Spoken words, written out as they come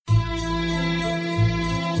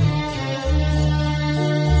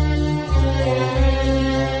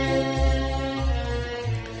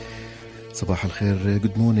Sabah al-Khair,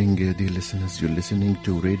 good morning dear listeners. You're listening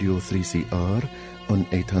to Radio 3CR on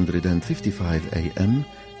 855 AM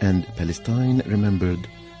and Palestine Remembered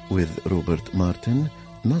with Robert Martin,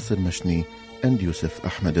 Nasser Mashni and Yusuf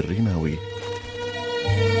Ahmed al-Rimawi.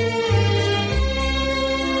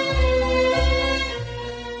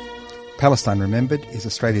 Palestine Remembered is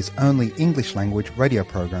Australia's only English language radio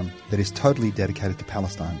program that is totally dedicated to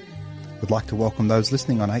Palestine. We'd like to welcome those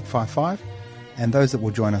listening on 855 and those that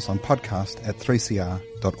will join us on podcast at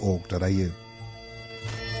 3cr.org.au.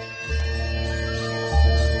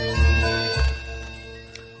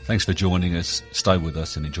 Thanks for joining us. Stay with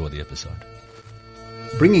us and enjoy the episode.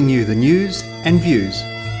 Bringing you the news and views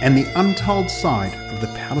and the untold side of the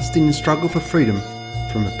Palestinian struggle for freedom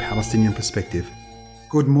from a Palestinian perspective.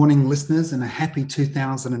 Good morning, listeners, and a happy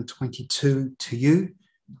 2022 to you.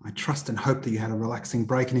 I trust and hope that you had a relaxing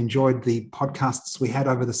break and enjoyed the podcasts we had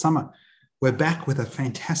over the summer. We're back with a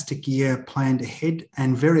fantastic year planned ahead,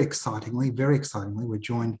 and very excitingly, we're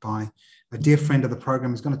joined by a dear friend of the program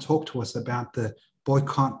who's going to talk to us about the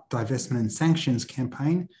boycott, divestment and sanctions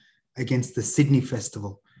campaign against the Sydney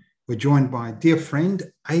Festival. We're joined by a dear friend,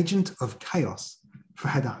 Agent of Chaos,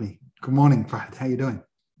 Fahad Ali. Good morning, Fahad. How are you doing?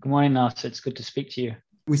 Good morning, Nasser. It's good to speak to you.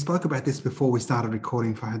 We spoke about this before we started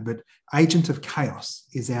recording, Fahad, but Agent of Chaos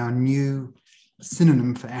is our new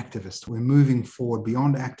synonym for activist. We're moving forward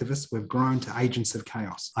beyond activists. We've grown to agents of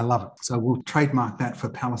chaos. I love it. So we'll trademark that for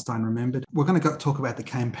Palestine Remembered. We're going to go talk about the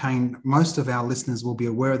campaign. Most of our listeners will be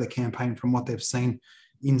aware of the campaign from what they've seen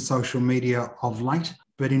in social media of late.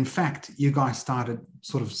 But in fact, you guys started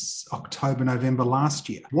sort of October, November last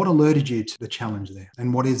year. What alerted you to the challenge there?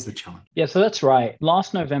 And what is the challenge? Yeah, so that's right.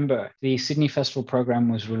 Last November, the Sydney Festival program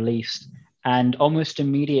was released, and almost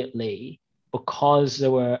immediately, because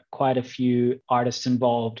there were quite a few artists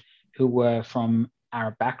involved who were from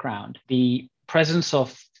Arab background, the presence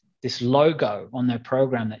of this logo on their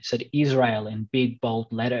program that said Israel in big, bold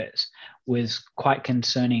letters was quite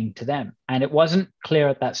concerning to them. And it wasn't clear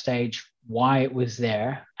at that stage why it was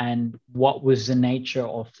there and what was the nature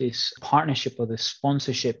of this partnership or the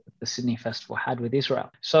sponsorship that the Sydney Festival had with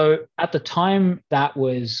Israel. So at the time that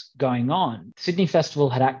was going on, Sydney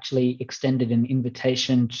Festival had actually extended an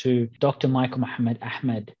invitation to Dr. Michael Mohammed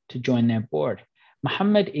Ahmed to join their board.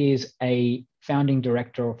 Mohammed is a founding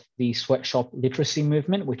director of the Sweatshop Literacy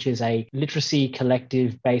Movement, which is a literacy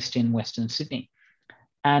collective based in Western Sydney.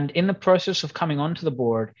 And in the process of coming onto the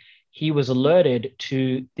board, he was alerted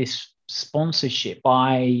to this sponsorship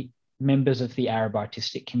by members of the Arab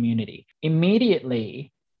artistic community.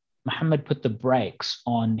 Immediately, Mohammed put the brakes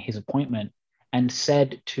on his appointment and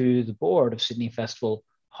said to the board of Sydney Festival,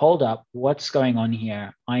 hold up, what's going on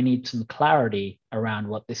here? I need some clarity around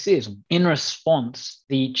what this is. In response,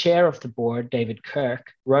 the chair of the board, David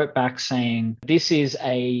Kirk, wrote back saying, this is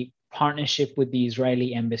a partnership with the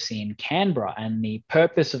Israeli embassy in Canberra, and the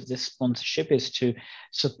purpose of this sponsorship is to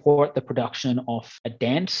support the production of a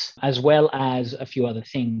dance as well as a few other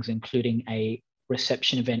things, including a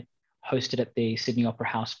reception event hosted at the Sydney Opera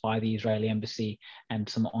House by the Israeli embassy and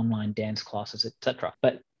some online dance classes, etc.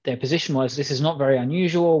 But their position was, this is not very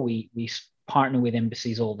unusual. We partner with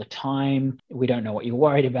embassies all the time. We don't know what you're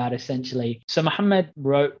worried about, essentially. So Mohammed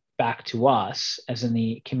wrote back to us, as in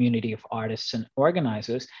the community of artists and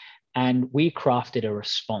organizers, and we crafted a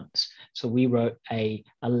response. So we wrote a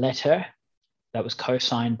letter that was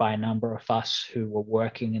co-signed by a number of us who were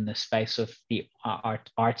working in the space of the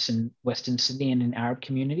arts in Western Sydney and in Arab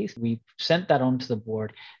communities. We sent that on to the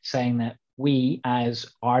board saying that we, as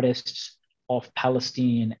artists of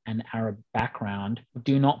Palestinian and Arab background,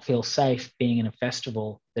 do not feel safe being in a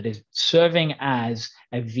festival that is serving as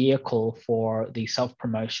a vehicle for the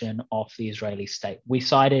self-promotion of the Israeli state. We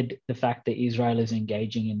cited the fact that Israel is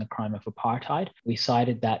engaging in the crime of apartheid. We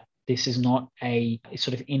cited that this is not a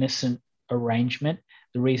sort of innocent arrangement.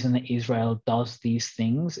 The reason that Israel does these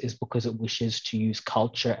things is because it wishes to use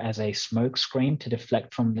culture as a smokescreen to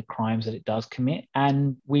deflect from the crimes that it does commit.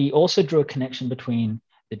 And we also drew a connection between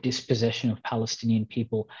the dispossession of Palestinian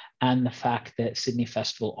people and the fact that Sydney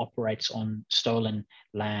Festival operates on stolen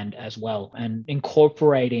land as well, and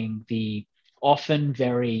incorporating the often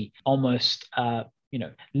very almost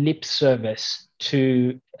lip service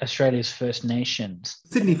to Australia's First Nations.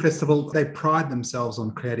 Sydney Festival, they pride themselves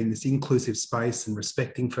on creating this inclusive space and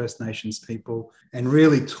respecting First Nations people and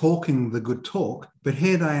really talking the good talk. But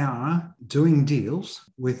here they are doing deals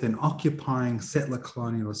with an occupying settler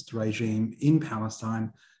colonialist regime in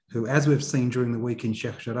Palestine who, as we've seen during the week in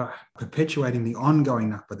Sheikh Jarrah, perpetuating the ongoing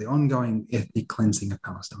Nakba, the ongoing ethnic cleansing of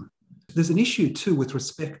Palestine. There's an issue too with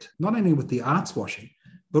respect, not only with the arts washing,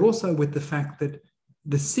 but also with the fact that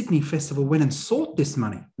the Sydney Festival went and sought this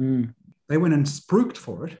money. They went and spruiked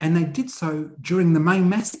for it, and they did so during the May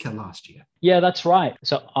massacre last year. Yeah, that's right.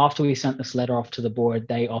 So after we sent this letter off to the board,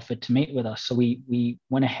 they offered to meet with us. So we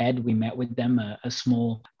went ahead, we met with them, a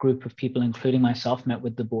small group of people, including myself, met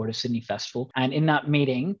with the board of Sydney Festival. And in that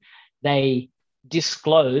meeting, they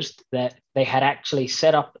disclosed that they had actually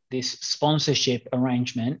set up this sponsorship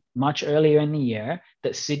arrangement much earlier in the year,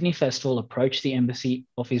 that Sydney Festival approached the Embassy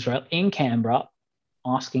of Israel in Canberra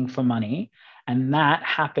asking for money. And that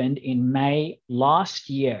happened in May last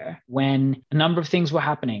year, when a number of things were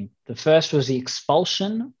happening. The first was the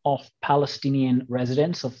expulsion of Palestinian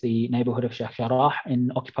residents of the neighborhood of Sheikh Jarrah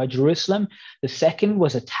in occupied Jerusalem. The second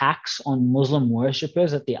was attacks on Muslim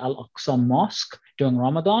worshippers at the Al-Aqsa Mosque during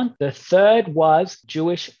Ramadan. The third was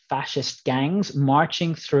Jewish fascist gangs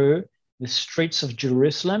marching through the streets of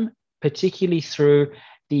Jerusalem, particularly through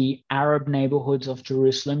the Arab neighborhoods of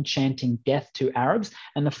Jerusalem, chanting death to Arabs.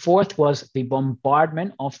 And the fourth was the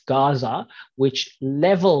bombardment of Gaza, which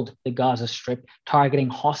leveled the Gaza Strip, targeting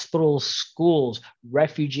hospitals, schools,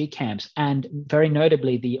 refugee camps, and very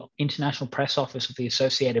notably, the International Press Office of the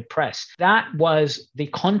Associated Press. That was the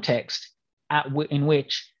context in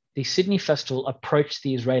which the Sydney Festival approached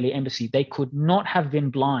the Israeli embassy. They could not have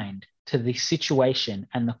been blind to the situation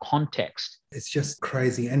and the context. It's just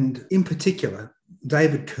crazy. And in particular,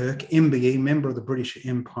 David Kirk, MBE, member of the British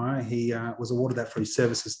Empire, he was awarded that for his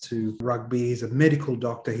services to rugby. He's a medical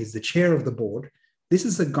doctor. He's the chair of the board. This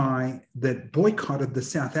is a guy that boycotted the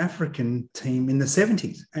South African team in the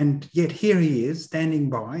 70s. And yet here he is standing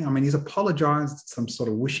by. I mean, he's apologised, some sort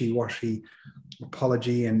of wishy-washy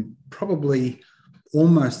apology, and probably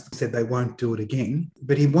almost said they won't do it again,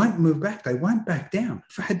 but he won't move back. They won't back down.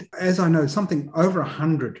 I've had, as I know, something over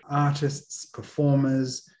 100 artists,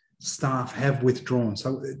 performers, staff have withdrawn.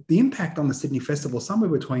 So the impact on the Sydney Festival,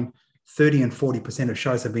 somewhere between 30 and 40% of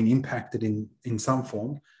shows have been impacted in some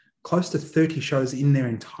form. Close to 30 shows in their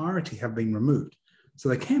entirety have been removed. So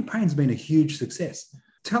the campaign's been a huge success.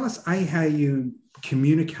 Tell us, A, how you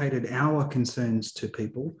communicated our concerns to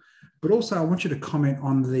people, but also I want you to comment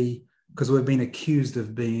on because we've been accused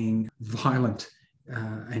of being violent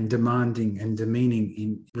and demanding and demeaning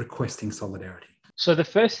in requesting solidarity. So the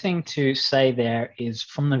first thing to say there is,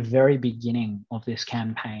 from the very beginning of this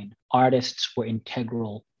campaign, artists were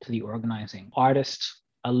integral to the organizing. Artists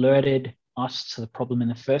alerted us to the problem in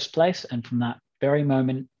the first place. And from that very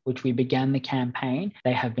moment which we began the campaign,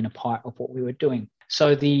 they have been a part of what we were doing.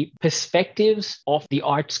 So the perspectives of the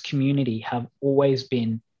arts community have always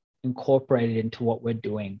been incorporated into what we're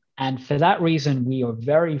doing. And for that reason, we are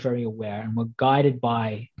very, very aware, and we're guided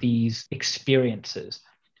by these experiences.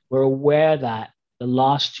 We're aware that the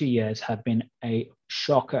last 2 years have been a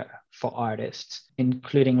shocker for artists,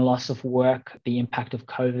 including loss of work, the impact of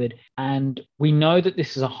COVID. And we know that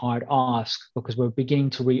this is a hard ask because we're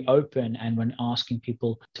beginning to reopen and we're asking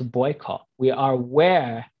people to boycott. We are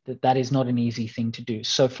aware that that is not an easy thing to do.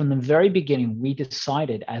 So from the very beginning, we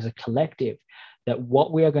decided as a collective that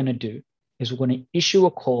what we are going to do is we're going to issue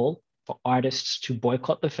a call for artists to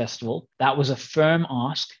boycott the festival. That was a firm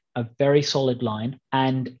ask, a very solid line,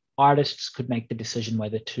 and artists could make the decision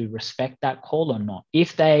whether to respect that call or not.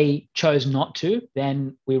 If they chose not to,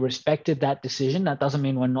 then we respected that decision. That doesn't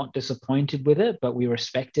mean we're not disappointed with it, but we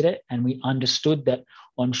respected it, and we understood that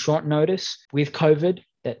on short notice with COVID,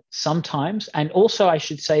 that sometimes, and also I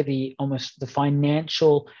should say the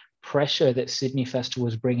financial pressure that Sydney Festival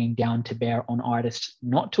was bringing down to bear on artists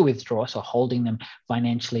not to withdraw, so holding them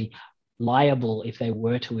financially liable if they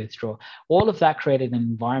were to withdraw. All of that created an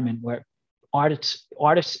environment where artists,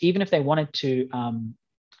 even if they wanted to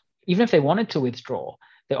withdraw,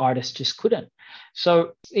 the artists just couldn't.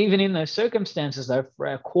 So even in those circumstances, though, for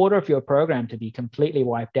a quarter of your program to be completely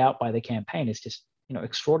wiped out by the campaign is just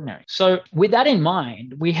extraordinary. So with that in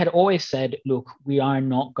mind, we had always said, look, we are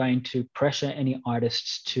not going to pressure any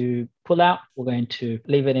artists to pull out. We're going to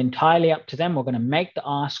leave it entirely up to them. We're going to make the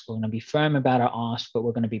ask. We're going to be firm about our ask, but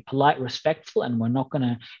we're going to be polite, respectful, and we're not going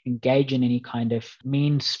to engage in any kind of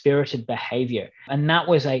mean-spirited behavior. And that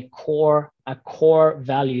was a core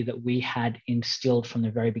value that we had instilled from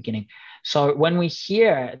the very beginning. So when we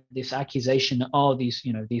hear this accusation,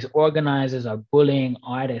 these organizers are bullying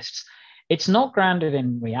artists, it's not grounded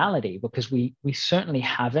in reality, because we certainly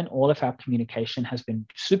haven't. All of our communication has been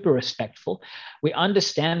super respectful. We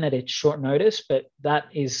understand that it's short notice, but that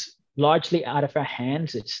is largely out of our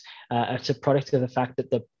hands. It's a product of the fact that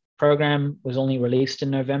the program was only released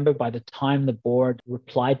in November. By the time the board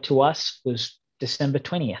replied to us was December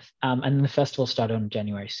 20th. And the festival started on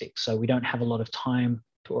January 6th. So we don't have a lot of time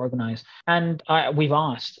to organize. And we've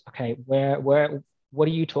asked, okay, where what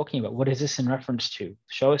are you talking about? What is this in reference to?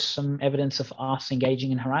 Show us some evidence of us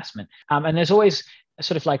engaging in harassment. And there's always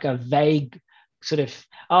sort of like a vague sort of,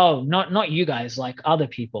 oh, not you guys, like other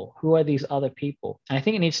people. Who are these other people? And I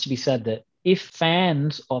think it needs to be said that if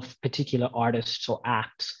fans of particular artists or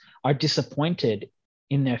acts are disappointed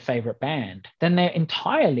in their favorite band, then they're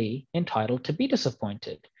entirely entitled to be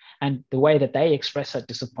disappointed. And the way that they express that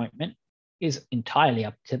disappointment is entirely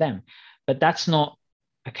up to them. But that's not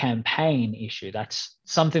a campaign issue. That's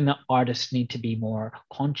something that artists need to be more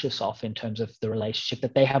conscious of in terms of the relationship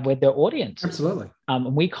that they have with their audience. Absolutely.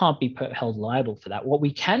 And we can't be held liable for that. What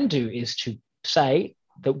we can do is to say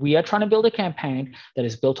that we are trying to build a campaign that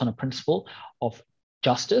is built on a principle of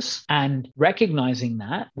justice, and recognizing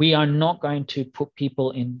that we are not going to put people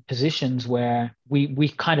in positions where we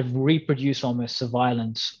kind of reproduce almost the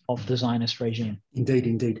violence of the Zionist regime.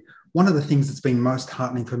 Indeed. One of the things that's been most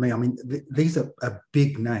heartening for me, I mean, these are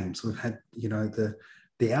big names. We've had,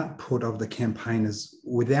 the output of the campaign is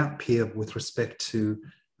without peer with respect to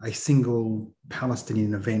a single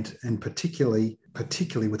Palestinian event, and particularly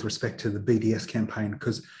with respect to the BDS campaign,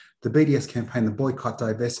 because the BDS campaign, the Boycott,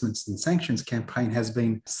 Divestments and Sanctions campaign, has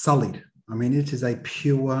been sullied. I mean, it is a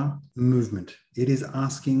pure movement. It is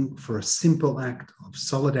asking for a simple act of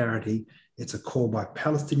solidarity. It's a call by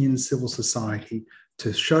Palestinian civil society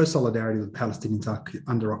to show solidarity with Palestinians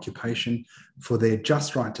under occupation, for their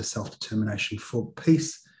just right to self-determination, for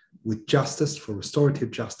peace with justice, for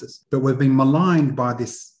restorative justice. But we've been maligned by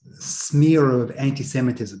this smear of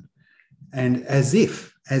anti-Semitism, and as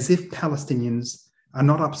if Palestinians are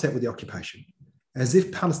not upset with the occupation, as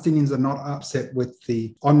if Palestinians are not upset with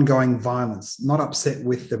the ongoing violence, not upset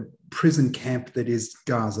with the prison camp that is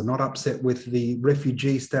Gaza, not upset with the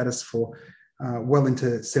refugee status for well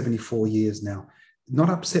into 74 years now, not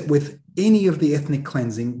upset with any of the ethnic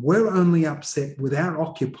cleansing. We're only upset with our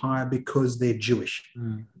occupier because they're Jewish.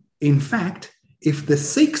 In fact, if the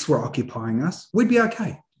Sikhs were occupying us, we'd be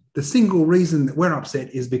okay. The single reason that we're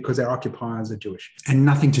upset is because our occupiers are Jewish, and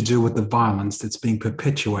nothing to do with the violence that's being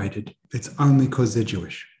perpetuated. It's only because they're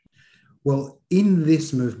Jewish. Well, in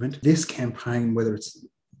this movement, this campaign, whether it's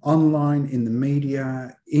online, in the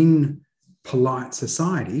media, in polite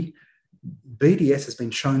society, BDS has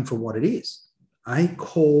been shown for what it is, a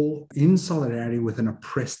call in solidarity with an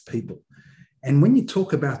oppressed people. And when you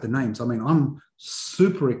talk about the names, I mean, I'm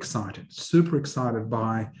super excited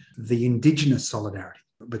by the Indigenous solidarity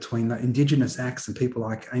between the Indigenous acts and people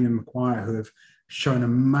like Amy McGuire, who have shown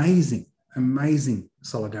amazing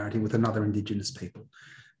solidarity with another Indigenous people.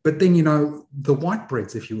 But then, the white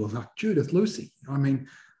breads, if you will, like Judith Lucy, I mean,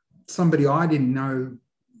 somebody I didn't know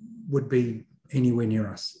would be anywhere near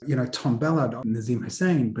us. Tom Ballard, Nazim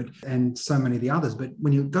Hussain, and so many of the others. But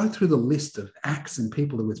when you go through the list of acts and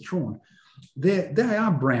people who are withdrawn, they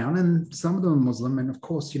are brown, and some of them are Muslim. And of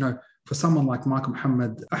course, for someone like Michael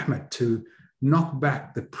Muhammad Ahmed to knock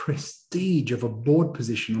back the prestige of a board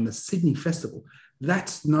position on the Sydney Festival,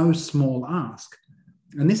 that's no small ask.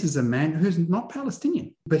 And this is a man who's not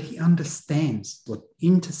Palestinian, but he understands what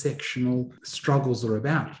intersectional struggles are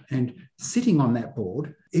about. And sitting on that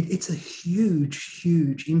board, it's a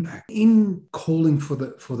huge impact in calling for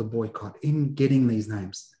the boycott, in getting these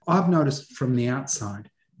names. I've noticed from the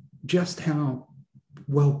outside just how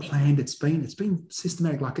well planned it's been. It's been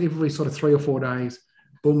systematic, like every sort of 3 or 4 days,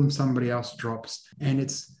 boom, somebody else drops. And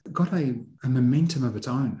it's got a momentum of its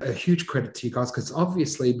own. A huge credit to you guys, because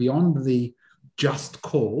obviously beyond the just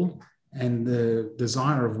call and the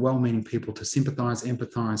desire of well-meaning people to sympathise,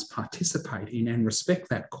 empathise, participate in and respect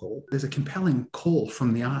that call, there's a compelling call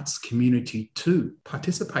from the arts community to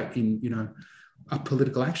participate in, a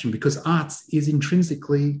political action, because arts is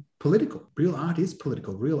intrinsically political. Real art is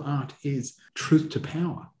political. Real art is truth to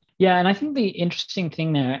power. Yeah, and I think the interesting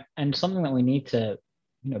thing there, and something that we need to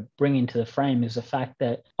bring into the frame, is the fact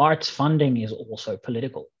that arts funding is also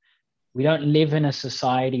political. We don't live in a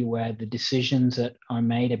society where the decisions that are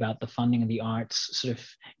made about the funding of the arts sort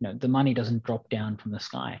of, the money doesn't drop down from the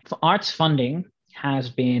sky. Arts funding has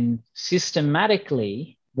been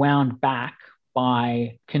systematically wound back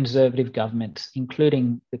by conservative governments,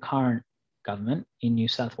 including the current government in New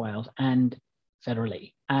South Wales and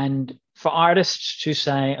federally. And for artists to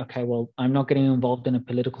say, okay, well, I'm not getting involved in a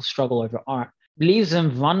political struggle over art, leaves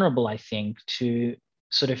them vulnerable, I think, to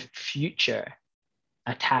sort of future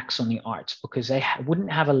attacks on the arts, because they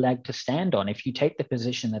wouldn't have a leg to stand on if you take the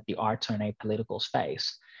position that the arts are in a political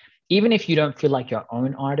space. Even if you don't feel like your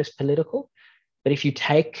own art is political, but if you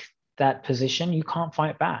take that position, you can't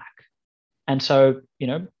fight back. And so,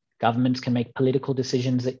 governments can make political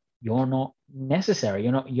decisions that you're not necessary.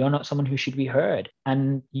 You're not someone who should be heard,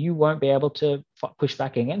 and you won't be able to push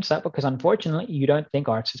back against that because unfortunately you don't think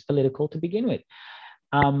arts is political to begin with.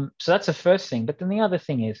 So that's the first thing. But then the other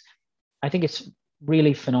thing is, I think it's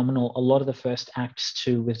really phenomenal. A lot of the first acts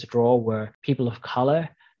to withdraw were people of color.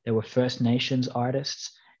 There were First Nations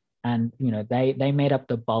artists, and they made up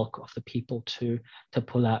the bulk of the people to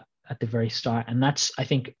pull out at the very start. And that's, I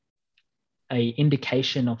think, a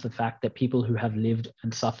indication of the fact that people who have lived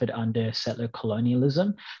and suffered under settler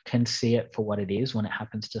colonialism can see it for what it is when it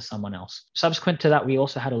happens to someone else. Subsequent to that, we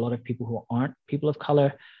also had a lot of people who aren't people of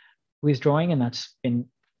color withdrawing, and that's been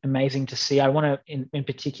amazing to see. I want to, in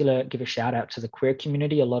particular, give a shout out to the queer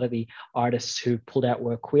community. A lot of the artists who pulled out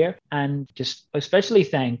were queer, and just especially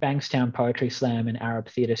thank Bankstown Poetry Slam and Arab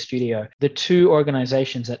Theatre Studio, the two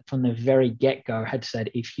organizations that from the very get-go had said,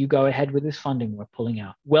 if you go ahead with this funding, we're pulling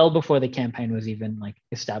out, well before the campaign was even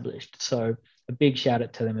established. So a big shout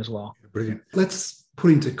out to them as well. Brilliant. Let's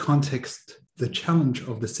put into context the challenge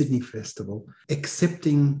of the Sydney Festival,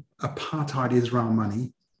 accepting apartheid Israel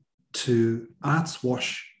money to arts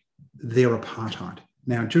wash their apartheid.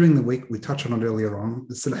 Now, during the week, we touched on it earlier on,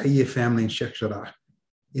 the Salahiyya family in Sheikh Jarrah,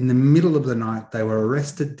 in the middle of the night, they were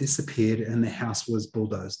arrested, disappeared, and their house was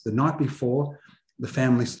bulldozed. The night before, the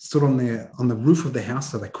family stood on the roof of the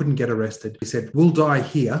house so they couldn't get arrested. He said, we'll die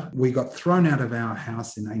here. We got thrown out of our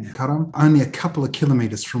house in Ain Karam, only a couple of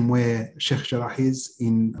kilometres from where Sheikh Jarrah is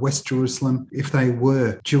in West Jerusalem. If they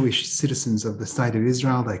were Jewish citizens of the State of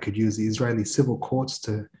Israel, they could use the Israeli civil courts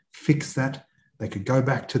to fix that. They could go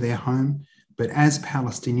back to their home. But as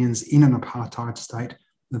Palestinians in an apartheid state,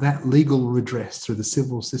 that legal redress through the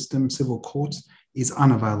civil system, civil courts, is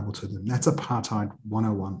unavailable to them. That's Apartheid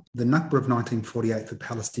 101. The Nakba of 1948 for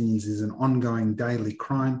Palestinians is an ongoing daily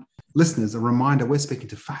crime. Listeners, a reminder, we're speaking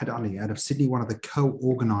to Fahad Ali out of Sydney, one of the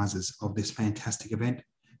co-organisers of this fantastic event.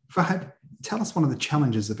 Fahad, tell us one of the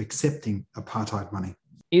challenges of accepting apartheid money.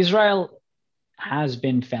 Israel has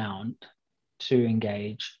been found to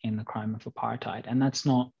engage in the crime of apartheid, and that's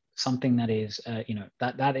not something that is,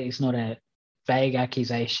 that is not a vague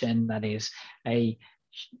accusation. That is a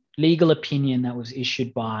legal opinion that was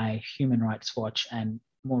issued by Human Rights Watch and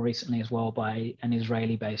more recently as well by an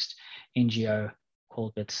Israeli-based NGO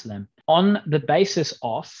called B'Tselem, on the basis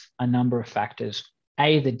of a number of factors.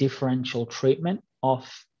 A, the differential treatment of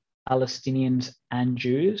Palestinians and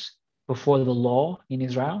Jews before the law in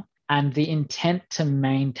Israel, and the intent to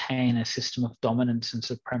maintain a system of dominance and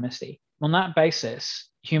supremacy. On that basis,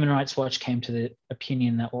 Human Rights Watch came to the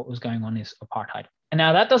opinion that what was going on is apartheid. And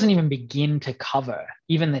now that doesn't even begin to cover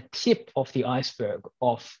even the tip of the iceberg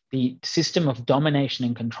of the system of domination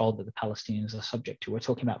and control that the Palestinians are subject to. We're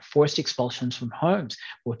talking about forced expulsions from homes.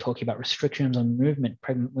 We're talking about restrictions on movement,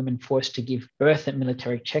 pregnant women forced to give birth at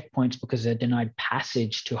military checkpoints because they're denied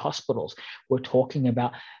passage to hospitals. We're talking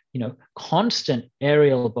about constant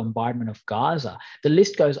aerial bombardment of Gaza. The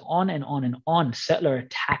list goes on and on and on. Settler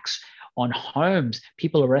attacks on homes,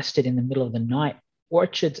 people arrested in the middle of the night,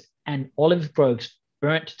 orchards and olive groves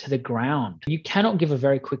burnt to the ground. You cannot give a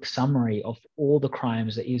very quick summary of all the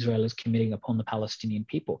crimes that Israel is committing upon the Palestinian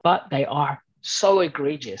people, but they are so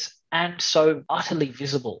egregious and so utterly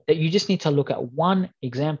visible that you just need to look at one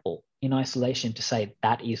example in isolation to say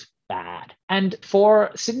that is bad. And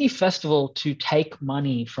for Sydney Festival to take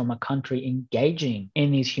money from a country engaging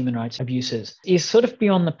in these human rights abuses is sort of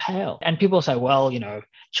beyond the pale. And people say, well,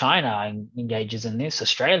 China engages in this,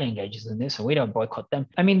 Australia engages in this, and we don't boycott them.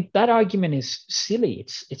 I mean, that argument is silly.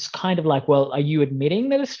 It's kind of like, well, are you admitting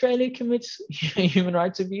that Australia commits human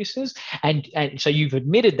rights abuses? And so you've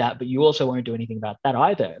admitted that, but you also won't do anything about that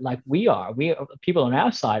either. Like we people on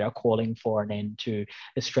our side are calling for an end to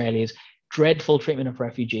Australia's dreadful treatment of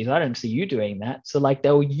refugees. I don't see you doing that. So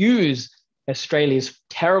they'll use Australia's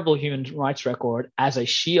terrible human rights record as a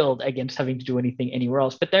shield against having to do anything anywhere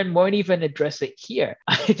else, but then won't even address it here.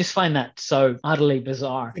 I just find that so utterly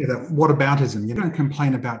bizarre. Yeah, whataboutism. You don't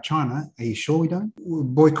complain about China. Are you sure we don't?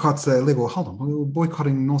 Boycotts are illegal. Hold on. We're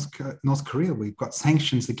boycotting North Korea. We've got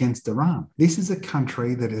sanctions against Iran. This is a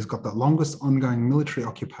country that has got the longest ongoing military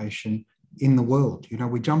occupation in the world.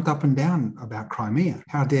 We jumped up and down about Crimea.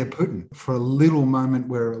 How dare Putin? For a little moment,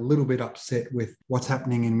 we're a little bit upset with what's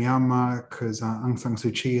happening in Myanmar because Aung San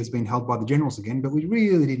Suu Kyi has been held by the generals again, but we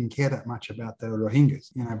really didn't care that much about the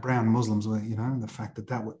Rohingyas. Brown Muslims were, the fact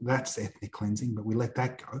that's ethnic cleansing, but we let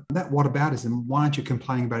that go. That whataboutism, why aren't you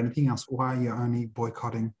complaining about anything else? Why are you only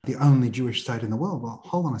boycotting the only Jewish state in the world? Well,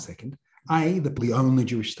 hold on a second. The only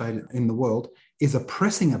Jewish state in the world is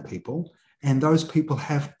oppressing a people, and those people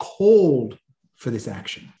have called for this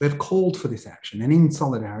action. They've called for this action. And in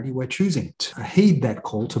solidarity, we're choosing to heed that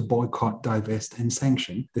call to boycott, divest, and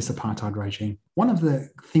sanction this apartheid regime. One of the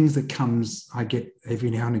things that I get every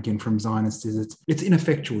now and again from Zionists is it's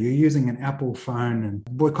ineffectual. You're using an Apple phone, and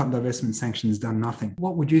boycott, divestment, sanction has done nothing.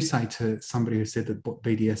 What would you say to somebody who said that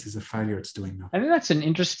BDS is a failure, it's doing nothing? I think that's an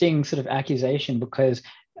interesting sort of accusation because,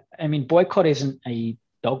 boycott isn't a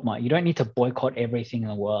dogma. You don't need to boycott everything in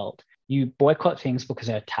the world. You boycott things because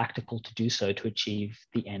they're tactical to do so to achieve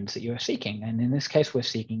the ends that you're seeking. And in this case, we're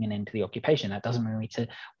seeking an end to the occupation. That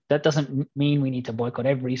doesn't mean we need to boycott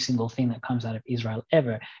every single thing that comes out of Israel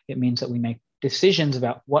ever. It means that we make decisions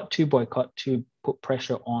about what to boycott to put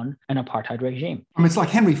pressure on an apartheid regime. It's like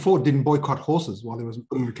Henry Ford didn't boycott horses while he was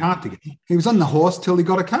putting a car together. He was on the horse till he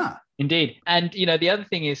got a car. Indeed. And, the other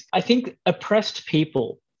thing is, I think oppressed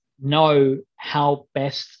people know how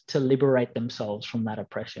best to liberate themselves from that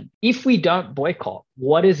oppression. If we don't boycott,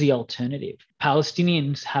 what is the alternative?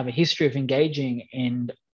 Palestinians have a history of engaging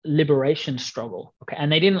in liberation struggle. Okay.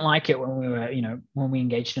 And they didn't like it when we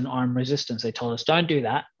engaged in armed resistance. They told us, don't do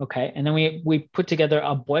that. Okay. And then we put together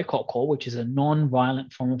a boycott call, which is a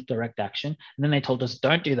non-violent form of direct action. And then they told us,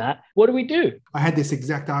 don't do that. What do we do? I had this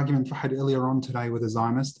exact argument I had earlier on today with a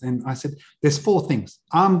Zionist. And I said, there's 4 things.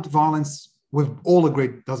 Armed violence, we've all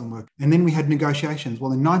agreed doesn't work. And then we had negotiations.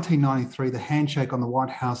 Well, in 1993, the handshake on the White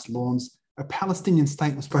House lawns, a Palestinian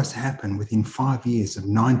state was supposed to happen within 5 years of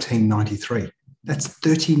 1993. That's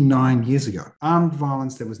 39 years ago. Armed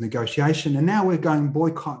violence, there was negotiation, and now we're going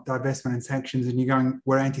boycott, divestment, and sanctions, and you're going,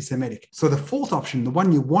 we're anti-Semitic. So the 4th option, the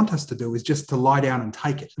one you want us to do, is just to lie down and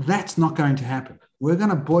take it. That's not going to happen. We're going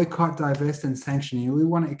to boycott, divest, and sanction you. We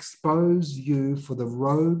want to expose you for the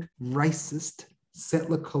rogue, racist,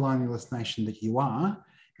 settler colonialist nation that you are.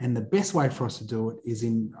 And the best way for us to do it is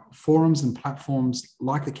in forums and platforms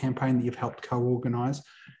like the campaign that you've helped co-organise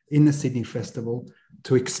in the Sydney Festival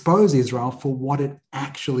to expose Israel for what it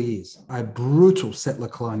actually is, a brutal settler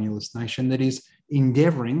colonialist nation that is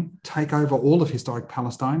endeavouring to take over all of historic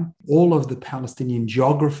Palestine, all of the Palestinian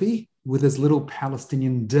geography, with as little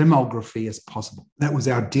Palestinian demography as possible. That was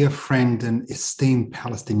our dear friend and esteemed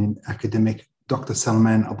Palestinian academic, Dr.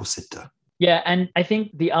 Salman Abu Sitta. Yeah, and I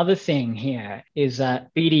think the other thing here is that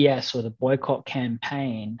BDS, or the boycott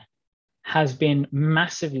campaign, has been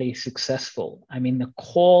massively successful. The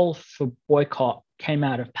call for boycott came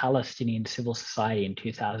out of Palestinian civil society in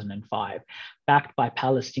 2005, backed by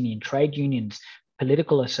Palestinian trade unions,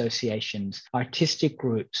 political associations, artistic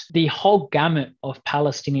groups, the whole gamut of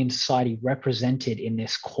Palestinian society represented in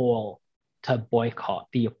this call to boycott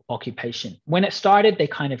the occupation. When it started, they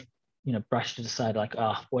kind of brushed it aside like,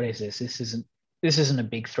 what is this? This isn't a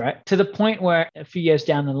big threat, to the point where a few years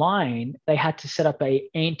down the line, they had to set up a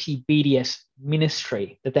anti-BDS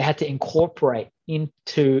ministry that they had to incorporate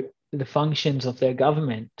into the functions of their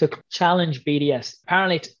government to challenge BDS.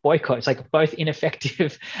 Apparently it's boycott. It's like both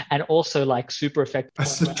ineffective and also like super effective. A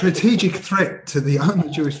strategic threat to the only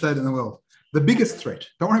Jewish state in the world. The biggest threat.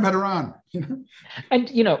 Don't worry about Iran. And,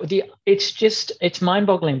 it's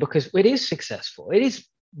mind-boggling because it is successful. It is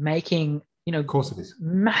making, of course it is,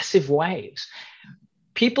 massive waves.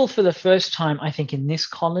 People for the first time, I think, in this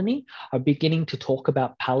colony are beginning to talk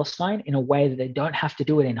about Palestine in a way that they don't have to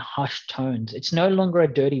do it in hushed tones. It's no longer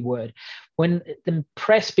a dirty word. When the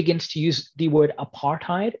press begins to use the word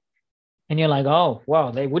apartheid, and you're like, oh,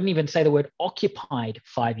 wow, they wouldn't even say the word occupied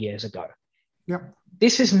 5 years ago. Yep.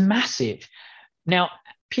 This is massive. Now,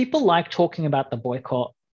 people like talking about the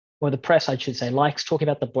boycott, or the press, I should say, likes talking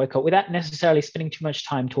about the boycott without necessarily spending too much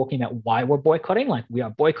time talking about why we're boycotting. Like, we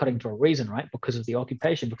are boycotting for a reason, right? Because of the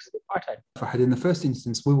occupation, because of the apartheid. In the first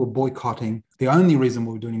instance, we were boycotting. The only reason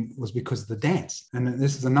we were doing it was because of the dance. And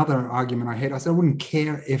this is another argument I had. I said, I wouldn't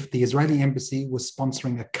care if the Israeli embassy was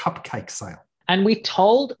sponsoring a cupcake sale. And we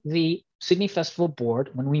told the Sydney Festival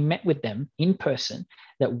board, when we met with them in person,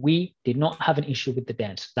 that we did not have an issue with the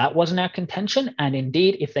dance. That wasn't our contention. And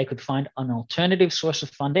indeed, if they could find an alternative source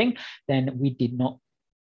of funding, then we did not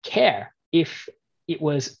care if it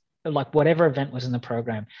was like whatever event was in the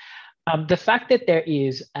program. The fact that there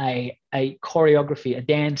is a choreography, a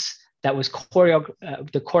dance that was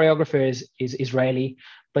the choreographer is Israeli,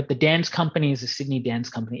 but the dance company is a Sydney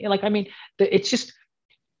dance company. It's just,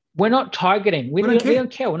 we're not targeting. We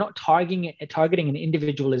don't care. We're not targeting an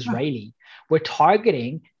individual Israeli. We're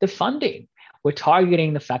targeting the funding. We're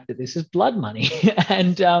targeting the fact that this is blood money.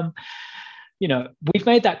 And, we've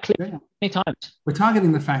made that clear many times. We're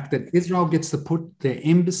targeting the fact that Israel gets to put their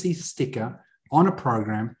embassy sticker on a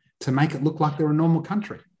program to make it look like they're a normal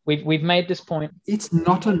country. We've made this point. It's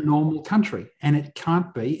not a normal country, and it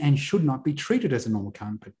can't be and should not be treated as a normal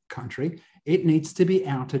country. It needs to be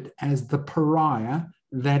outed as the pariah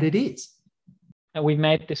that it is. And we've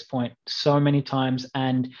made this point so many times,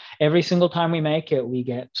 and every single time we make it, we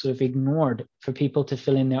get sort of ignored for people to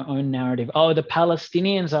fill in their own narrative. Oh, the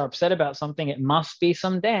Palestinians are upset about something. It must be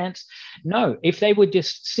some dance. No, if they would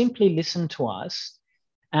just simply listen to us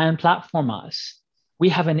and platform us, we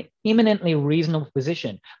have an eminently reasonable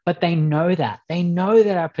position. But they know that. They know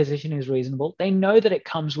that our position is reasonable. They know that it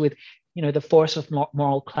comes with, the force of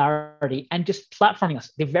moral clarity, and just platforming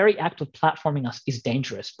us. The very act of platforming us is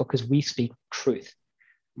dangerous because we speak truth.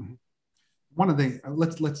 Mm-hmm. One of the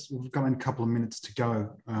we've got a couple of minutes to go.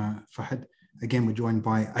 Fahad, again, we're joined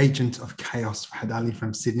by Agent of Chaos, Fahad Ali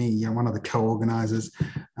from Sydney, one of the co-organisers,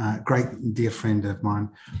 great dear friend of mine.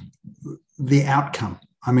 The outcome,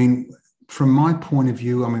 I mean, from my point of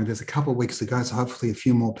view, there's a couple of weeks ago, so hopefully a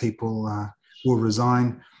few more people will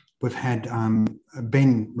resign. We've had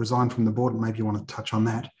Ben resign from the board, and maybe you want to touch on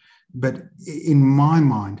that. But in my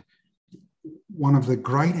mind, one of the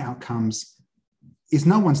great outcomes is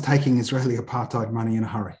no one's taking Israeli apartheid money in a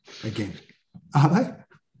hurry again. Are they?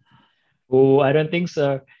 Oh, I don't think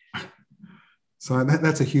so. So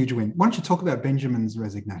that's a huge win. Why don't you talk about Benjamin's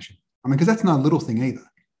resignation? Because that's no little thing either.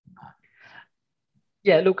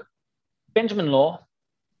 Yeah, look, Benjamin Law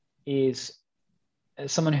is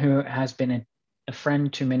someone who has been a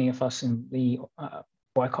friend to many of us in the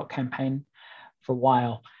boycott campaign for a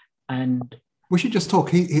while. And we should just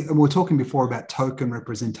talk. We were talking before about token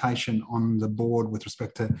representation on the board with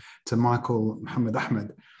respect to Michael Muhammad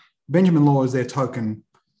Ahmed. Benjamin Law is their token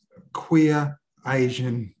queer,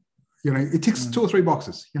 Asian, it ticks 2 or 3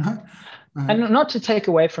 boxes, and not to take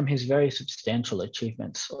away from his very substantial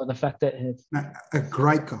achievements or the fact that a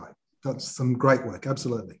great guy, does some great work,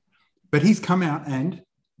 absolutely. But he's come out and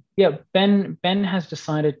Ben has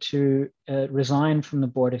decided to resign from the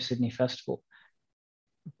board of Sydney Festival.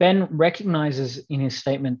 Ben recognises in his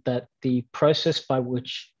statement that the process by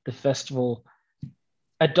which the festival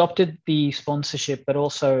adopted the sponsorship, but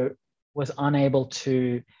also was unable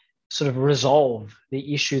to sort of resolve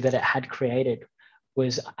the issue that it had created,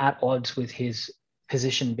 was at odds with his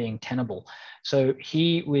position being tenable. So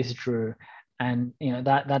he withdrew, and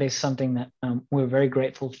that is something that we're very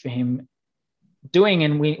grateful for him doing,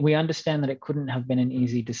 and we understand that it couldn't have been an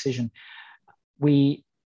easy decision.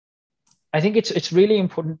 I think it's really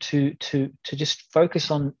important to just focus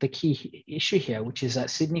on the key issue here, which is that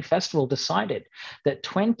Sydney Festival decided that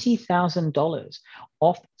 $20,000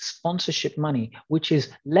 of sponsorship money, which is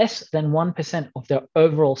less than 1% of their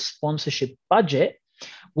overall sponsorship budget,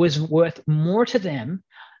 was worth more to them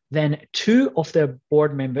than 2 of their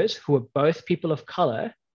board members, who were both people of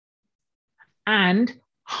color, and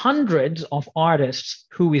hundreds of artists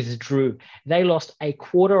who withdrew. They lost a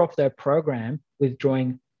quarter of their program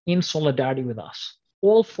withdrawing in solidarity with us,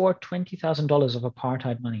 all for $20,000 of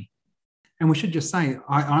apartheid money. And we should just say,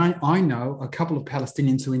 I know a couple of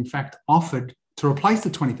Palestinians who in fact offered to replace the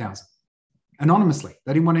 20,000 anonymously.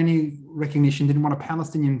 They didn't want any recognition, didn't want a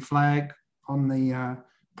Palestinian flag on the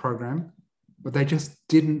program, but they just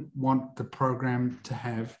didn't want the program to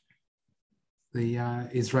have the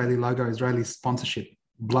Israeli logo, Israeli sponsorship,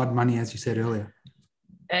 blood money, as you said earlier.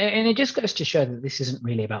 And it just goes to show that this isn't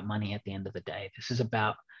really about money at the end of the day. This is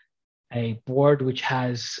about a board which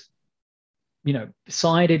has,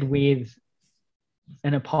 sided with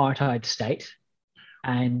an apartheid state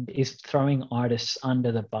and is throwing artists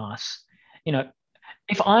under the bus.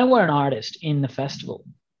 If I were an artist in the festival,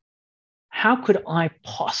 how could I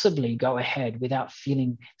possibly go ahead without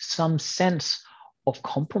feeling some sense of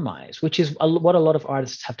compromise, which is what a lot of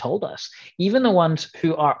artists have told us. Even the ones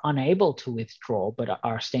who are unable to withdraw but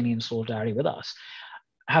are standing in solidarity with us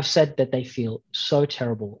have said that they feel so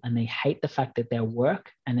terrible and they hate the fact that their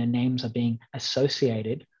work and their names are being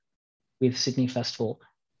associated with Sydney Festival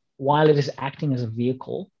while it is acting as a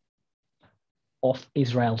vehicle of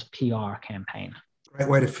Israel's PR campaign. Great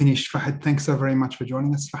way to finish. Fahad, thanks so very much for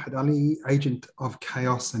joining us. Fahad Ali, Agent of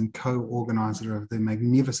Chaos and co-organiser of the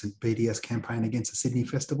magnificent BDS campaign against the Sydney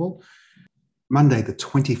Festival. Monday, the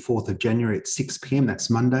 24th of January at 6 p.m. That's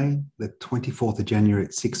Monday, the 24th of January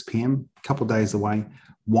at 6 p.m. A couple of days away.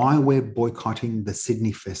 Why we're boycotting the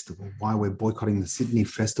Sydney Festival. Why we're boycotting the Sydney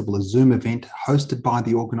Festival, a Zoom event hosted by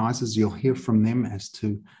the organisers. You'll hear from them as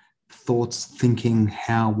to thoughts, thinking,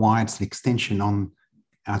 how, why. It's an extension on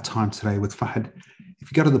our time today with Fahad.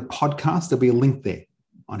 If you go to the podcast, there'll be a link there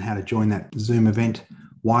on how to join that Zoom event,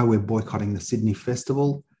 why we're boycotting the Sydney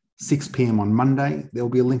Festival, 6 p.m. on Monday. There'll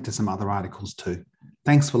be a link to some other articles too.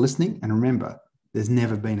 Thanks for listening. And remember, there's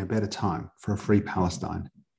never been a better time for a free Palestine.